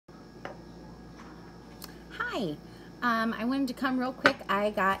Hi, I wanted to come real quick. I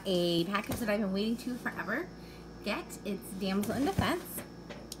got a package that I've been waiting to forever get. It's Damsel in Defense.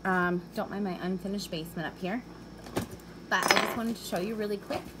 Don't mind my unfinished basement up here. But I just wanted to show you really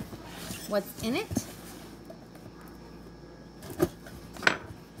quick what's in it.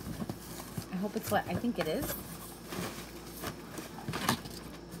 I hope it's what I think it is.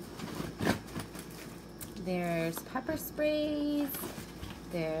 There's pepper sprays.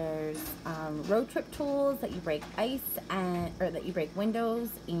 There's road trip tools that you break ice or that you break windows,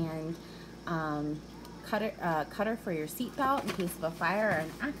 and cutter for your seat belt in case of a fire or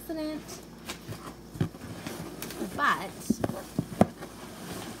an accident. But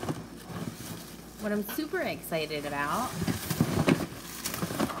what I'm super excited about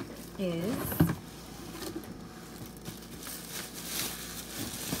is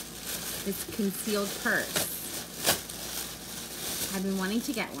this concealed purse. I've been wanting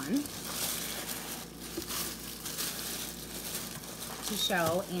to get one to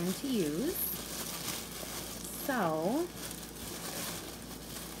show and to use. So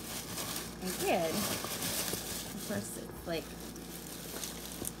I did. Of course, it's like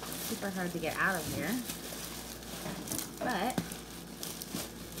super hard to get out of here, but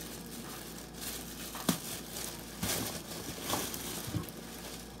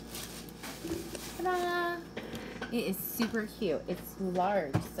ta-da! It is super cute. It's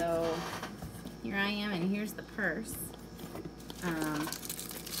large, so here I am, and here's the purse.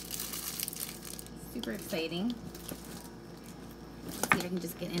 Super exciting. Let's see if I can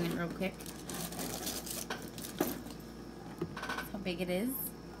just get in it real quick. That's how big it is.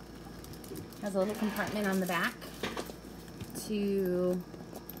 Has a little compartment on the back to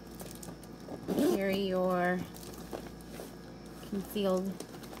carry your concealed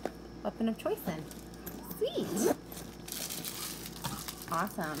weapon of choice in. Sweet.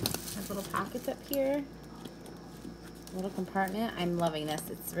 Awesome. Has little pockets up here. Little compartment. I'm loving this.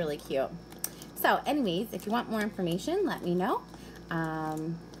 It's really cute. So anyways, if you want more information, let me know.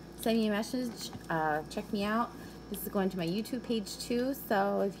 Send me a message. Check me out. This is going to my YouTube page too.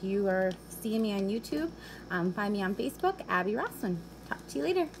 So if you are seeing me on YouTube, find me on Facebook, Abby Rossman. Talk to you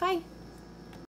later. Bye.